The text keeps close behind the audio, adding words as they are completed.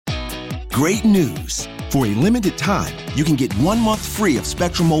Great news. For a limited time, you can get 1 month free of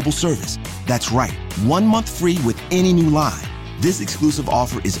Spectrum Mobile service. That's right, 1 month free with any new line. This exclusive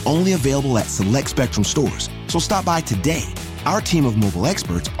offer is only available at select Spectrum stores, so stop by today. Our team of mobile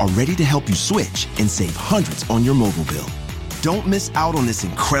experts are ready to help you switch and save hundreds on your mobile bill. Don't miss out on this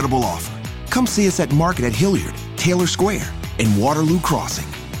incredible offer. Come see us at Market at Hilliard, Taylor Square, and Waterloo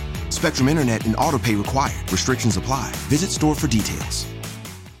Crossing. Spectrum Internet and autopay required. Restrictions apply. Visit store for details.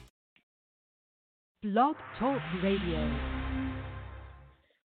 Blog Talk Radio.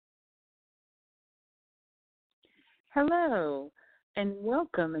 Hello, and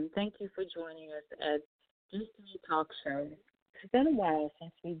welcome, and thank you for joining us at this new talk show. It's been a while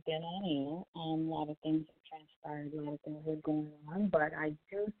since we've been on air. A lot of things have transpired, a lot of things are going on, but I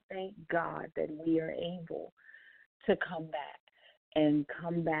do thank God that we are able to come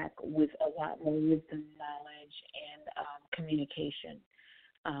back with a lot more wisdom, knowledge, and communication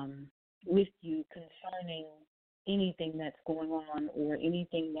with you concerning anything that's going on or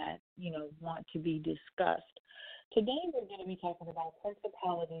anything that, want to be discussed. Today we're going to be talking about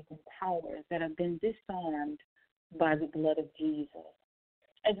principalities and powers that have been disarmed by the blood of Jesus.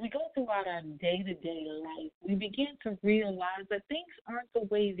 As we go throughout our day-to-day life, we begin to realize that things aren't the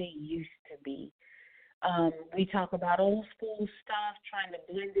way they used to be. We talk about old school stuff, trying to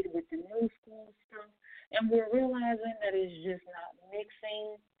blend it with the new school stuff, and we're realizing that it's just not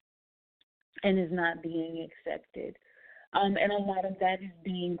mixing and is not being accepted. And a lot of that is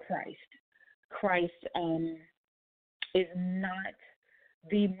being Christ. Christ is not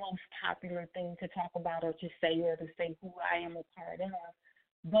the most popular thing to talk about or to say who I am a part of,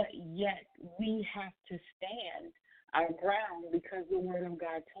 but yet we have to stand our ground because the Word of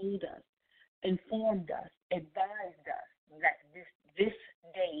God told us, informed us, advised us that this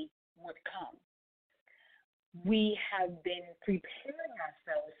day would come. We have been preparing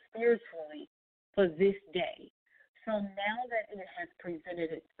ourselves spiritually for this day. So now that it has presented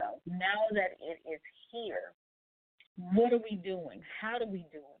itself, now that it is here, what are we doing? How do we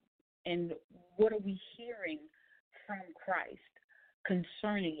do it? And what are we hearing from Christ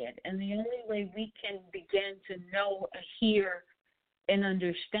concerning it? And the only way we can begin to know, hear, and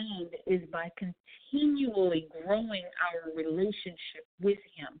understand is by continually growing our relationship with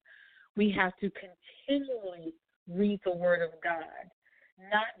Him. We have to continually read the Word of God,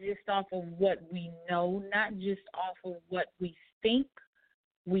 not just off of what we know, not just off of what we think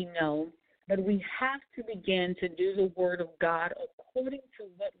we know, but we have to begin to do the Word of God according to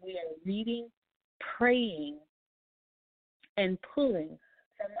what we are reading, praying, and pulling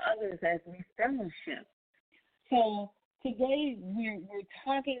from others as we fellowship. So today we're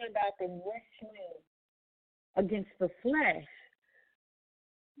talking about the wrestling against the flesh,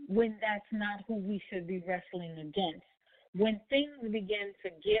 when that's not who we should be wrestling against. When things begin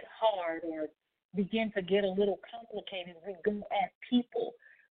to get hard or begin to get a little complicated, we go at people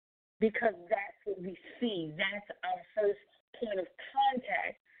because that's what we see. That's our first point of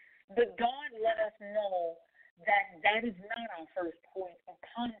contact. But God let us know that is not our first point of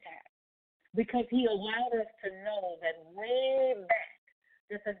contact, because He allowed us to know that way back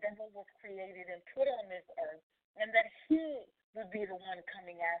that the devil was created and put on this earth, and that He would be the one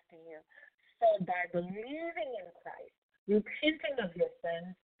coming after you. So by believing in Christ, repenting of your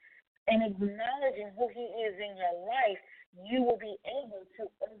sins, and acknowledging who He is in your life, you will be able to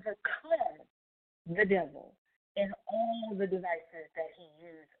overcome the devil and all the devices that he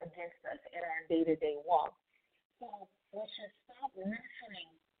uses against us in our day-to-day walk. So we should stop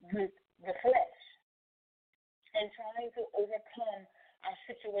wrestling with the flesh and trying to overcome our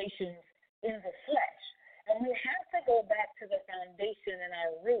situations in the flesh. And we have to go back to the foundation and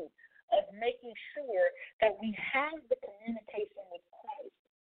our root of making sure that we have the communication with Christ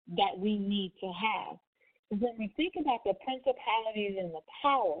that we need to have. When we think about the principalities and the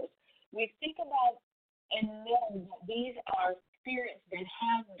powers, we think about and know that these are spirits that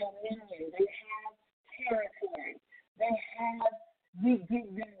have dominion, they have territory, we give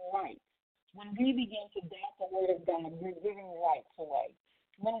them rights. When we begin to doubt the Word of God, we're giving rights away.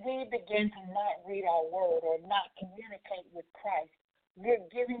 When we begin to not read our Word or not communicate with Christ, we're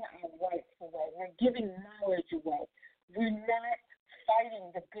giving our rights away. We're giving knowledge away. We're not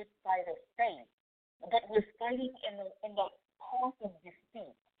fighting the good fight of faith, but we're fighting in the path of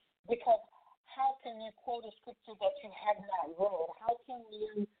defeat. Because how can you quote a scripture that you have not read? How can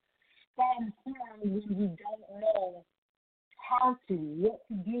you stand firm when you don't know how to, what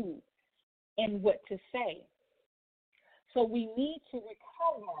to do, and what to say? So we need to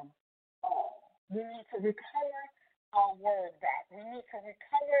recover we need to recover our word back. We need to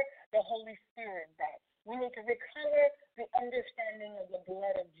recover the Holy Spirit back. We need to recover the understanding of the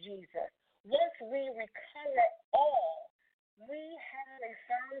blood of Jesus. we recover all, we have a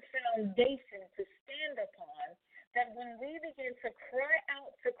firm foundation to stand upon, that when we begin to cry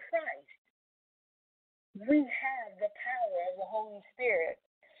out to Christ, we have the power of the Holy Spirit.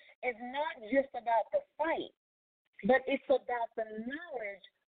 It's not just about the fight, but it's about the knowledge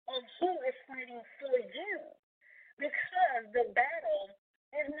of who is fighting for you. Because the battle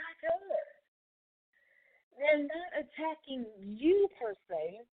is not yours. They're not attacking you per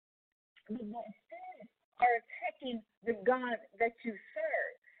se, but instead are attacking the God that you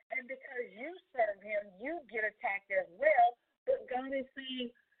serve. And because you serve him, you get attacked as well. But God is saying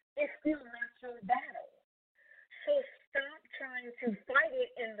it's still not your battle. So stop trying to fight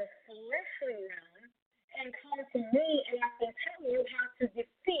it in the fleshly realm and come to me, and I can tell you how to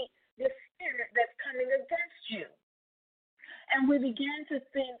defeat the spirit that's coming against you. And we begin to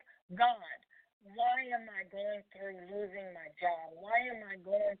think, God, why am I going through losing my job? Why am I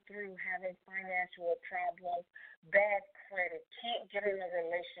going through having financial problems, bad credit, can't get in a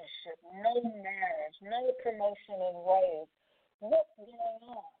relationship, no marriage, no promotion and raise? What's going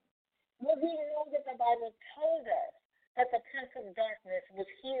on? Well, we know that the Bible told us that the prince of darkness was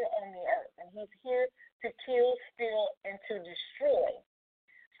here on the earth, and he's here to kill, steal, and to destroy.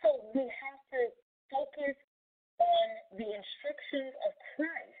 So we have to focus on the instructions of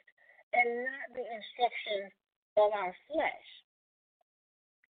Christ and not the instructions of our flesh.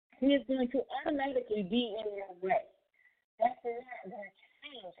 He is going to automatically be in your way. That's not going to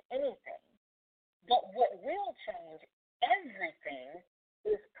change anything. But what will change everything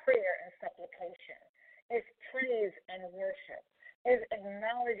is prayer and supplication, is praise and worship, is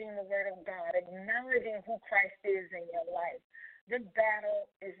acknowledging the word of God, acknowledging who Christ is in your life. The battle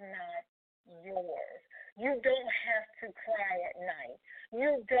is not yours. You don't have to cry at night.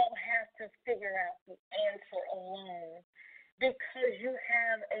 You don't have to figure out the answer alone, because you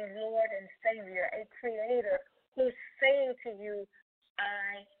have a Lord and Savior, a Creator, who's saying to you,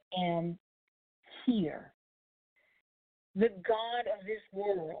 I am here. The God of this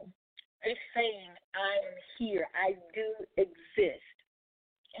world is saying, I am here. I do exist.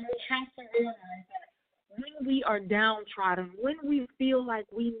 And we have to realize that when we are downtrodden, when we feel like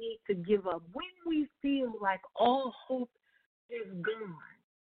we need to give up, when we feel like all hope is gone,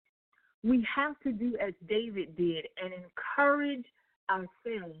 we have to do as David did and encourage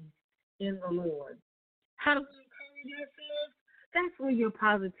ourselves in the Lord. How do we encourage ourselves? That's where your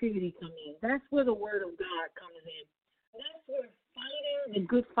positivity comes in. That's where the word of God comes in. That's where fighting the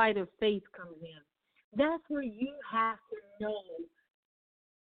good fight of faith comes in. That's where you have to know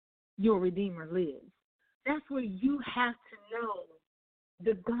your Redeemer lives. That's where you have to know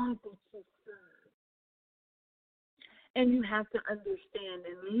the God that you serve. And you have to understand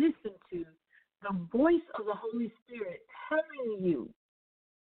and listen to the voice of the Holy Spirit telling you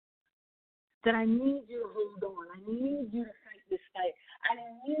that I need you to hold on. I need you to fight this fight. I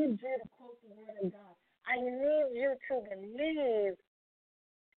need you to quote the word of God. I need you to believe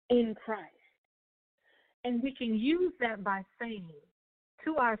in Christ. And we can use that by saying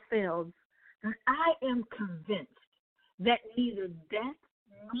to ourselves that I am convinced that neither death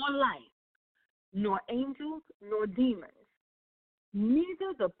nor life, nor angels nor demons,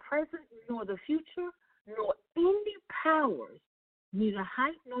 neither the present nor the future, nor any powers, neither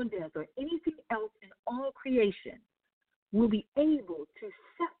height nor depth or anything else in all creation will be able to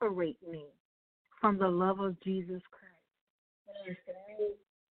separate me from the love of Jesus Christ. That is the New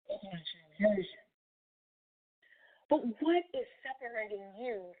International Version. But what is separating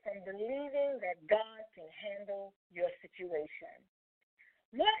you from believing that God can handle your situation?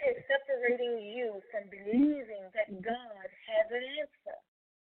 What is separating you from believing that God has an answer?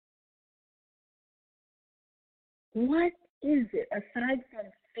 What is it aside from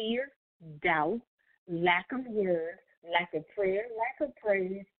fear, doubt, lack of words, lack of prayer, lack of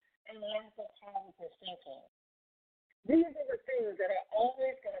praise, and lack of positive thinking? These are the things that are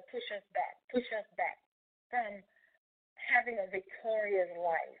always going to push us back from having a victorious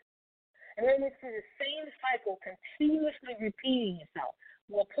life. And then we see the same cycle continuously repeating itself.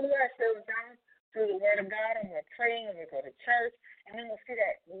 We'll pull ourselves down through the Word of God, and we're praying, and we go to church, and then we'll see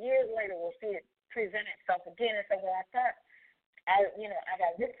that years later we'll see it present itself again and say, well, I thought I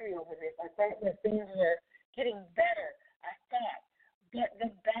got victory over this. I thought that things were getting better. I thought. But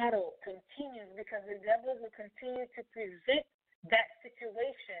the battle continues because the devil will continue to present that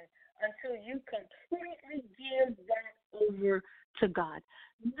situation until you completely give that over to God.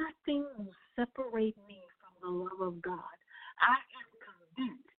 Nothing will separate me from the love of God. I am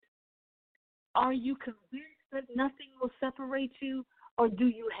convinced. Are you convinced that nothing will separate you, or do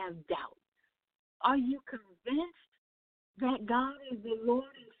you have doubt? Are you convinced that God is the Lord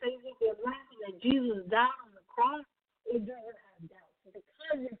and Savior of your life and that Jesus died on the cross, or do you have doubts?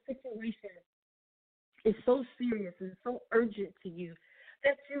 Because your situation is so serious and so urgent to you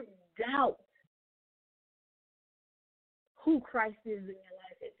that you doubt who Christ is in your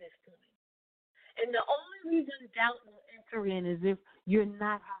life at this point. And the only reason doubt will enter in is if you're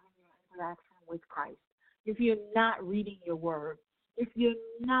not having your interaction with Christ, if you're not reading your word, if you're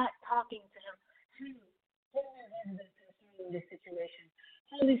not talking to him. Hey, what is concerning this situation?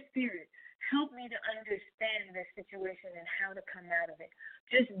 Holy Spirit, help me to understand this situation and how to come out of it.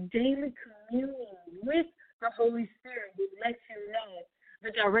 Just daily communion with the Holy Spirit will let you know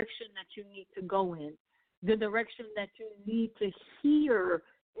the direction that you need to go in. The direction that you need to hear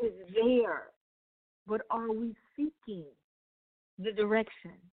is there. But are we seeking the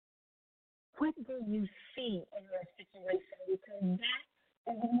direction? What do you see in your situation? Because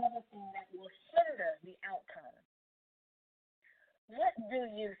that is another thing that will hinder the outcome. What do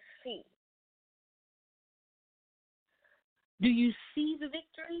you see? Do you see the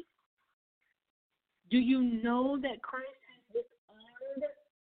victory? Do you know that Christ has disarmed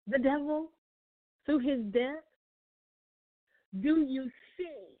the devil through his death? Do you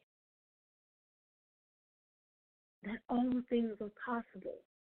see that all things are possible?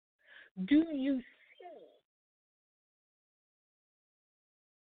 Do you see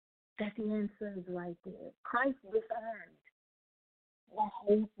that the answer is right there? Christ disarmed the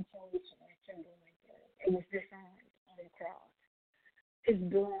whole situation that you're going through. It was disarmed on the cross. His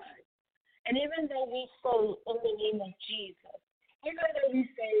blood. And even though we say in the name of Jesus, even though we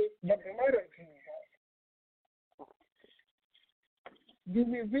say the blood of Jesus, do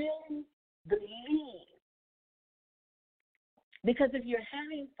we really believe? Because if you're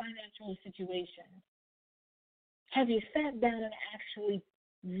having financial situations, have you sat down and actually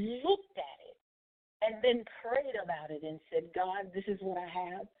looked at it and then prayed about it and said, God, this is what I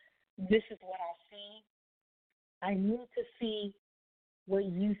have. This is what I see. I need to see what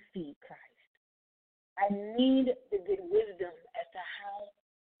you see, Christ. I need to get wisdom as to how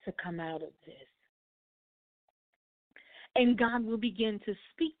to come out of this. And God will begin to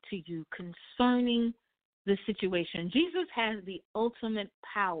speak to you concerning the situation. Jesus has the ultimate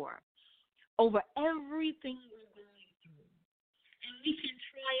power over everything we're going through. And we can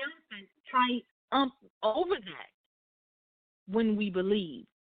triumph over that when we believe.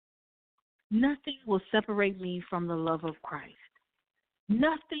 Nothing will separate me from the love of Christ.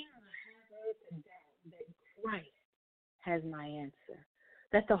 Nothing will have me to doubt that Christ has my answer,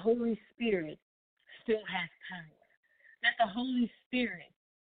 that the Holy Spirit still has power, that the Holy Spirit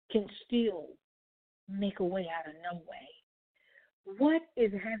can still make a way out of no way. What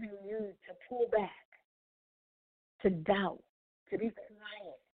is having you to pull back, to doubt, to be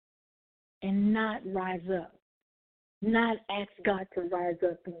quiet, and not rise up, not ask God to rise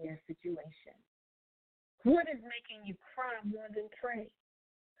up in your situation? What is making you cry more than pray?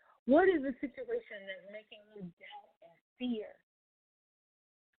 What is the situation that's making you doubt and fear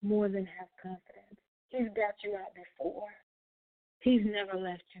more than have confidence? He's got you out before. He's never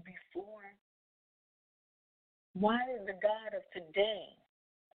left you before. Why is the God of today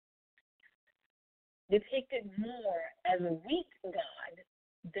depicted more as a weak God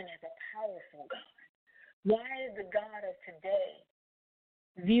than as a powerful God? Why is the God of today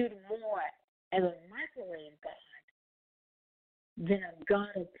viewed more as a microwave God than a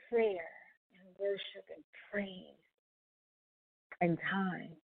God of prayer and worship and praise and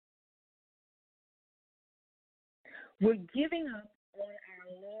time? We're giving up on our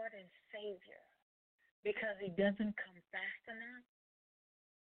Lord and Savior because he doesn't come fast enough,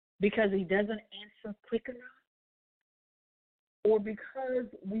 because he doesn't answer quick enough, or because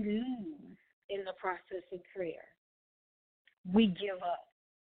we lose in the process of prayer. We give up.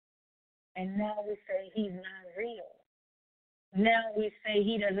 And now we say he's not real. Now we say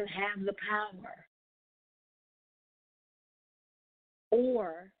he doesn't have the power.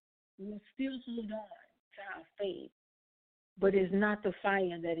 Or we'll still hold on to our faith, but it's not the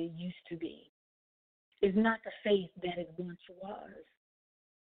fire that it used to be. It's not the faith that it once was.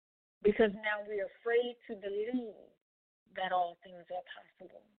 Because now we're afraid to believe that all things are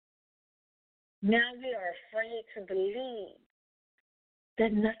possible. Now we are afraid to believe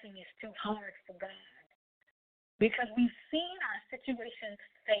that nothing is too hard for God. Because we've seen our situations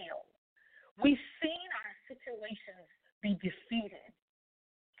fail. We've seen our situations be defeated.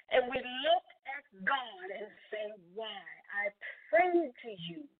 And we look at God and say, why? I prayed to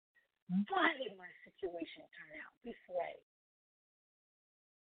you. Why did my situation turn out this way?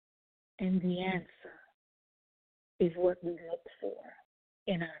 And the answer is what we look for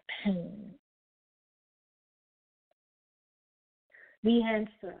in our pain. The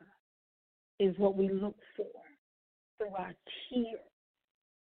answer is what we look for through our tears.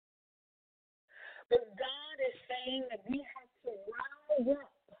 But God is saying that we have to rise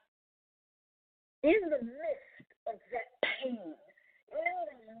up in the midst of that pain,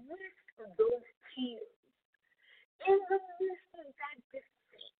 in the midst of those tears, in the midst of that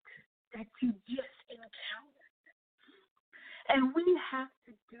defeat that you just encountered. And we have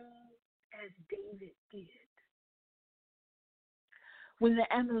to do as David did. When the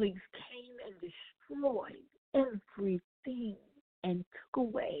Amalekites came and destroyed everything and took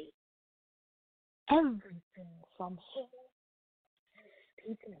away everything from him and his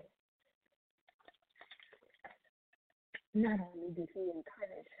people, not only did he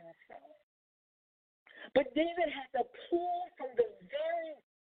encourage himself, but David had to pull from the very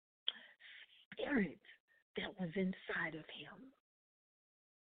spirit that was inside of him.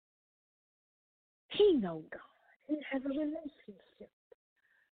 He knows God. He has a relationship.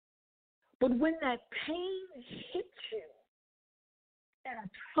 But when that pain hits you at a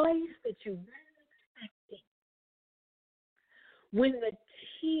place that you weren't expecting, when the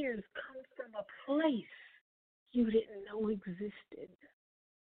tears come from a place you didn't know existed,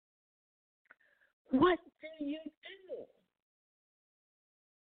 what do you do?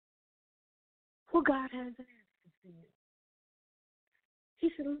 Well, God has an answer for you.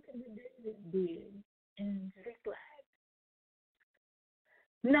 He said, look at what David did in Ziklag.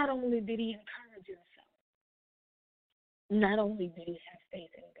 Not only did he encourage himself, not only did he have faith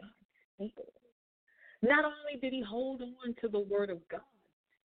in God's people, not only did he hold on to the word of God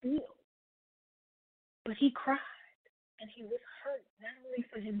still, but he cried and he was hurt not only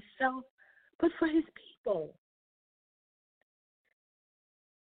for himself, but for his people.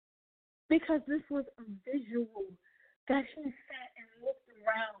 Because this was a visual that he sat and looked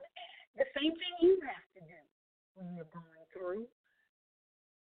around at. The same thing you have to do when you're going through.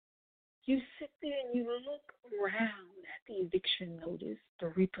 You sit there and you look around at the eviction notice, the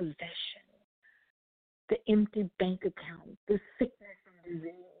repossession, the empty bank account, the sickness and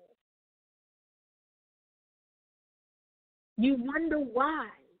disease. You wonder why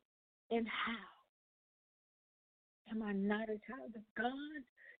and how. Am I not a child of God?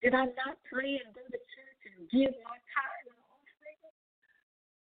 Did I not pray and go to church and give my tithe and offering?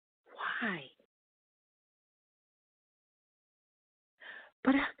 Why?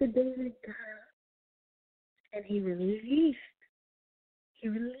 But after David got up and he released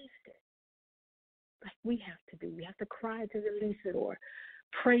it. Like we have to do. We have to cry to release it or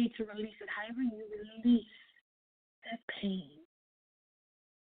pray to release it. However you release that pain.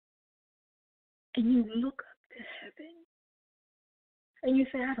 And you look up to heaven and you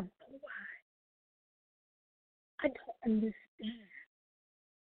say, I don't know why. I don't understand.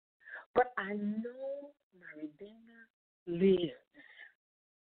 But I know my Redeemer lives.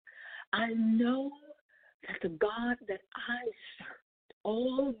 I know that the God that I served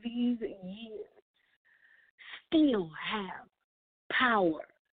all these years still have power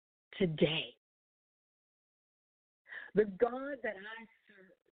today. The God that I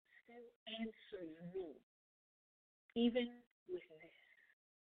serve still answers me, even with this.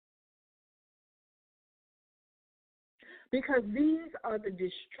 Because these are the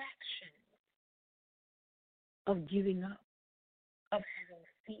distractions of giving up, of having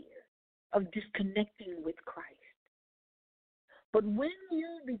fear, of disconnecting with Christ. But when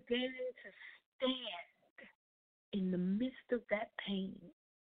you begin to stand in the midst of that pain,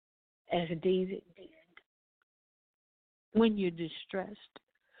 as David did, when you're distressed,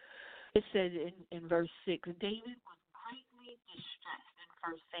 it says in verse 6, David was greatly distressed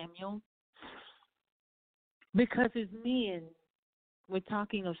in 1 Samuel because his men were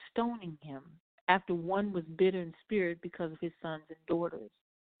talking of stoning him after one was bitter in spirit because of his sons and daughters.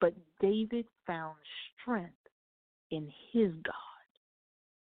 But David found strength in his God.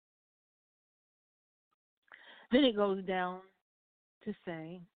 Then it goes down to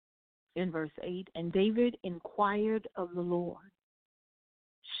say in verse 8, and David inquired of the Lord,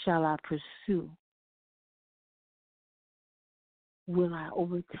 shall I pursue? Will I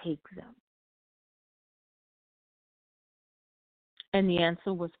overtake them? And the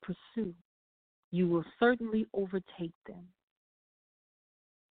answer was pursue. You will certainly overtake them.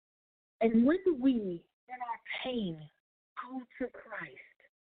 And when we, in our pain, go to Christ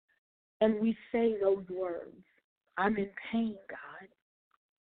and we say those words, I'm in pain, God,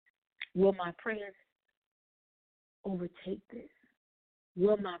 will my prayers overtake this?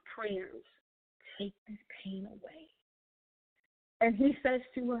 Will my prayers take this pain away? And he says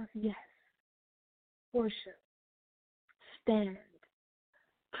to us, yes, worship, stand,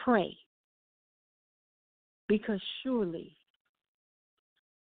 pray, because surely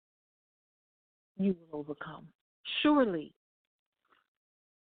you will overcome. Surely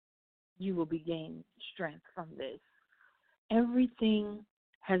you will be gaining strength from this. Everything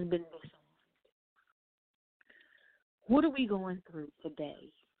has been disarmed. What are we going through today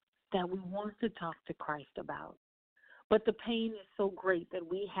that we want to talk to Christ about? But the pain is so great that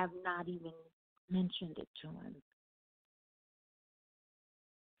we have not even mentioned it to him.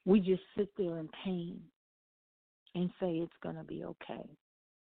 We just sit there in pain and say it's going to be okay.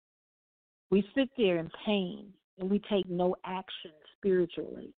 We sit there in pain and we take no action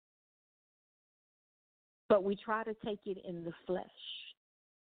spiritually. But we try to take it in the flesh.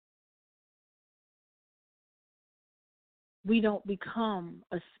 We don't become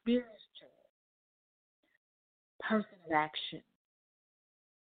a spiritual person of action.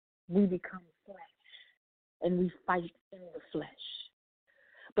 We become flesh, and we fight in the flesh.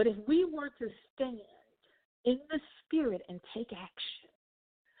 But if we were to stand in the spirit and take action,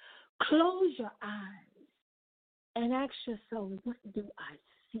 close your eyes and ask yourself, what do I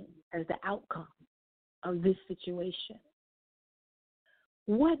see as the outcome of this situation?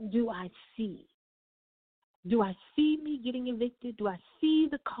 What do I see? Do I see me getting evicted? Do I see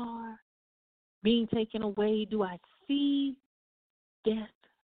the car being taken away? Do I see death?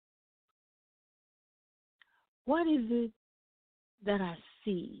 What is it that I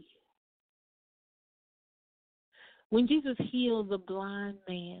see? When Jesus healed the blind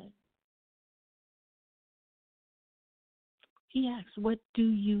man, he asked, what do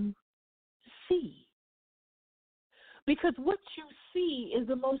you see? Because what you see is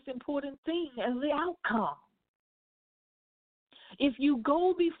the most important thing as the outcome. If you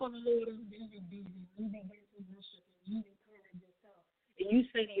go before the Lord and you begin to worship and you encourage yourself, and you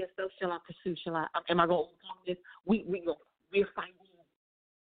say to yourself, shall I pursue? Am I going to overcome this? We're fighting.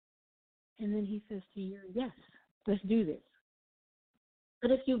 And then he says to you, yes, let's do this.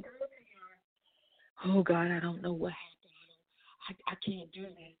 But if you go to your, oh God, I don't know what happened. I can't do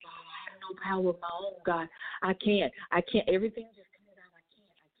this, God. I have no power of my own, God. I can't. Everything just comes out. I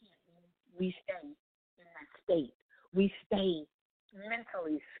can't. We stay in that state. We stay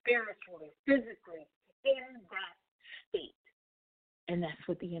mentally, spiritually, physically in that state. And that's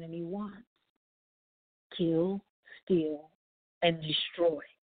what the enemy wants. Kill, steal, and destroy.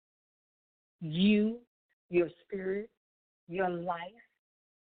 You, your spirit, your life.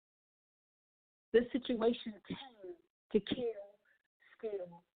 The situation came to kill,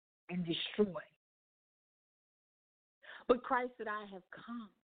 steal, and destroy. But Christ said, I have come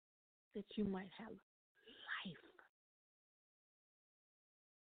that you might have life.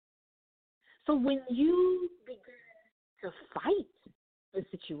 So when you begin to fight the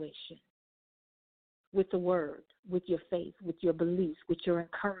situation with the word, with your faith, with your beliefs, with your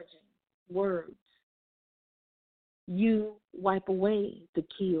encouraging words, you wipe away the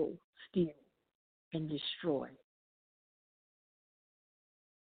kill, steal, and destroy.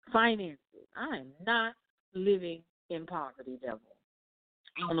 Finances. I am not living in poverty, devil.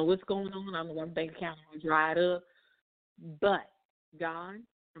 I don't know what's going on. I don't know why my bank account is dried up. But, God,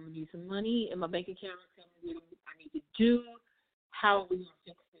 I'm going to need some money in my bank account. Tell me what I need to do. How are we going to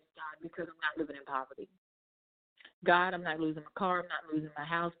fix this, God? Because I'm not living in poverty. God, I'm not losing my car. I'm not losing my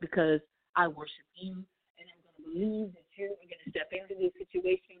house because I worship you. And I'm going to believe that you are going to step into this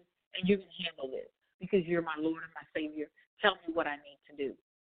situation and you're going to handle this because you're my Lord and my Savior. Tell me what I need to do.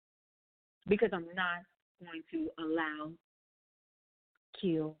 Because I'm not going to allow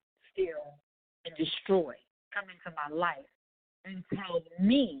kill, steal, and destroy come into my life and tell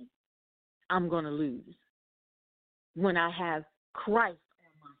me I'm going to lose when I have Christ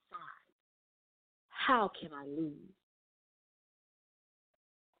on my side. How can I lose?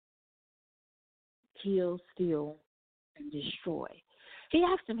 Kill, steal, and destroy. He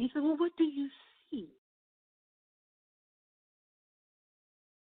asked him, he said, well, what do you see?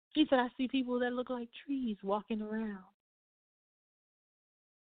 He said, I see people that look like trees walking around.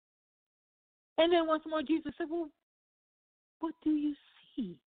 And then once more, Jesus said, well, what do you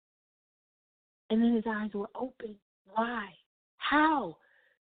see? And then his eyes were open. Why? How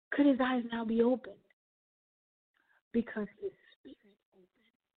could his eyes now be opened? Because his spirit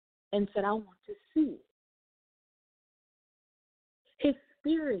opened and said, I want to see. His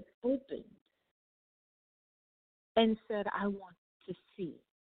spirit opened and said, I want to see.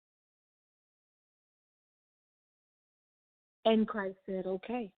 And Christ said,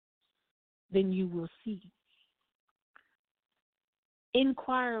 okay, then you will see.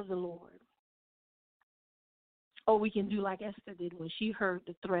 Inquire of the Lord. Or we can do like Esther did when she heard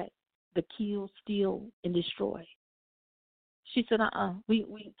the threat, the kill, steal, and destroy. She said, we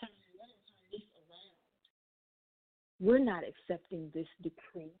turn this around. We're not accepting this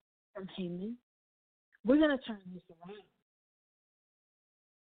decree from Haman. We're going to turn this around.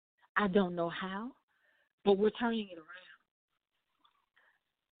 I don't know how, but we're turning it around.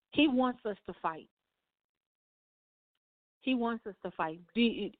 He wants us to fight. He wants us to fight.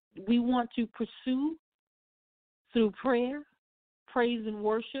 We want to pursue through prayer, praise and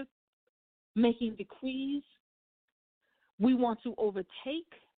worship, making decrees. We want to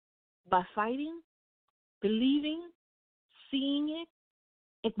overtake by fighting, believing, seeing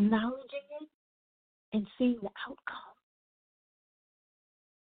it, acknowledging it, and seeing the outcome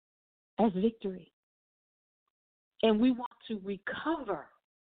as victory. And we want to recover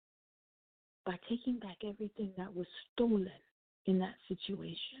by taking back everything that was stolen in that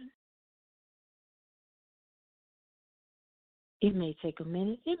situation. It may take a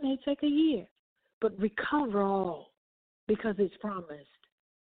minute, it may take a year, but recover all because it's promised.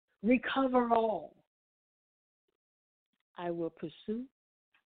 Recover all. I will pursue,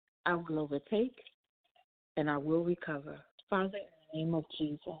 I will overtake, and I will recover. Father, in the name of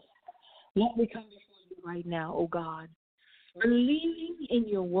Jesus, let me come before you right now, oh God, believing in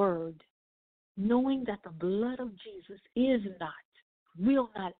your word, knowing that the blood of Jesus will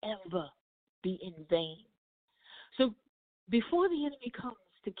not ever be in vain. So before the enemy comes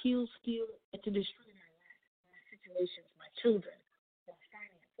to kill, steal, and to destroy my life, my situations, my children, my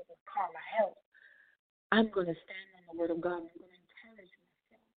finances, my car, my health, I'm going to stand on the word of God. I'm going to encourage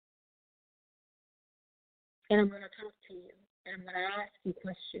myself. And I'm going to talk to you. And I'm going to ask you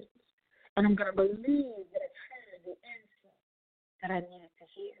questions. And I'm going to believe that I've heard the answer that I needed to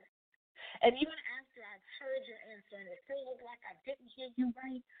hear. And even after I've heard your answer and it feels like I didn't hear you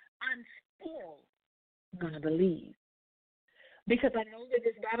right, I'm still going to believe. Because I know that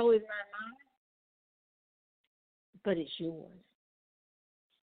this battle is not mine, but it's yours.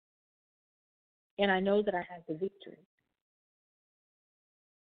 And I know that I have the victory.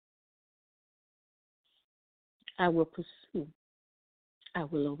 I will pursue, I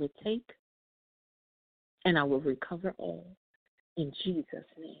will overtake, and I will recover all in Jesus'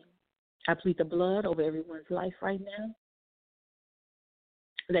 name. I plead the blood over everyone's life right now,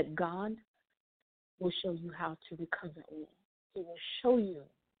 that God will show you how to recover all. He will show you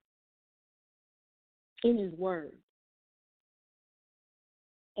in His Word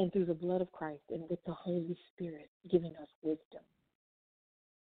and through the blood of Christ and with the Holy Spirit giving us wisdom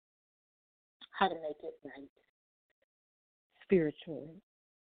how to make it right spiritually,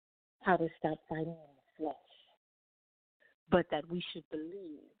 how to stop fighting in the flesh, but that we should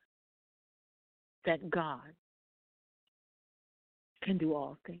believe that God can do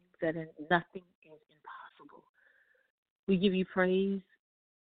all things, that nothing is impossible. We give you praise,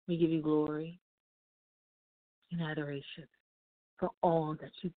 we give you glory and adoration for all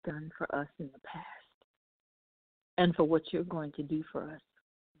that you've done for us in the past and for what you're going to do for us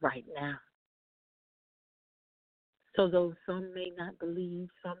right now. So though some may not believe,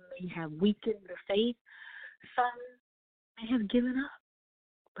 some may have weakened their faith, some may have given up,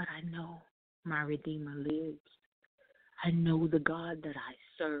 but I know my Redeemer lives. I know the God that I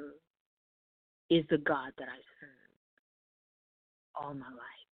serve is the God that I serve all my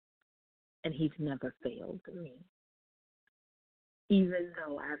life. And He's never failed me. Even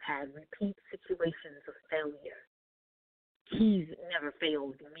though I've had repeat situations of failure, He's never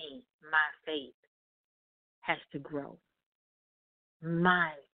failed me. My faith has to grow.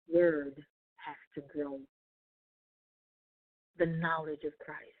 My word has to grow. The knowledge of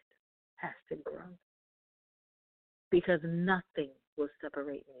Christ has to grow. Because nothing will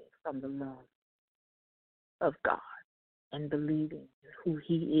separate me from the love of God and believing who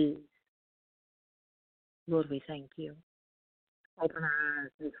He is. Lord, we thank you. Open our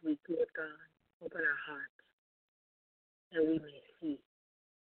eyes this week, Lord God. Open our hearts, that we may see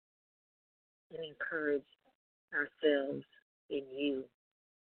and encourage ourselves in you.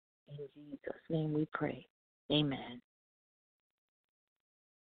 In Jesus' name we pray. Amen.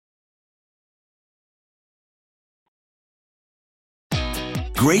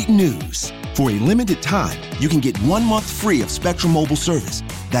 Great news. For a limited time, you can get 1 month free of Spectrum Mobile service.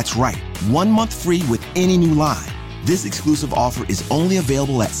 That's right, 1 month free with any new line. This exclusive offer is only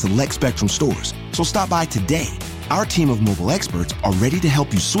available at select Spectrum stores, so stop by today. Our team of mobile experts are ready to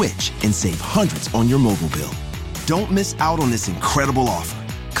help you switch and save hundreds on your mobile bill. Don't miss out on this incredible offer.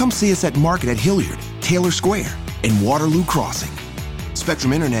 Come see us at Market at Hilliard, Taylor Square, and Waterloo Crossing.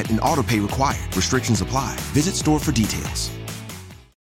 Spectrum Internet and autopay required. Restrictions apply. Visit store for details.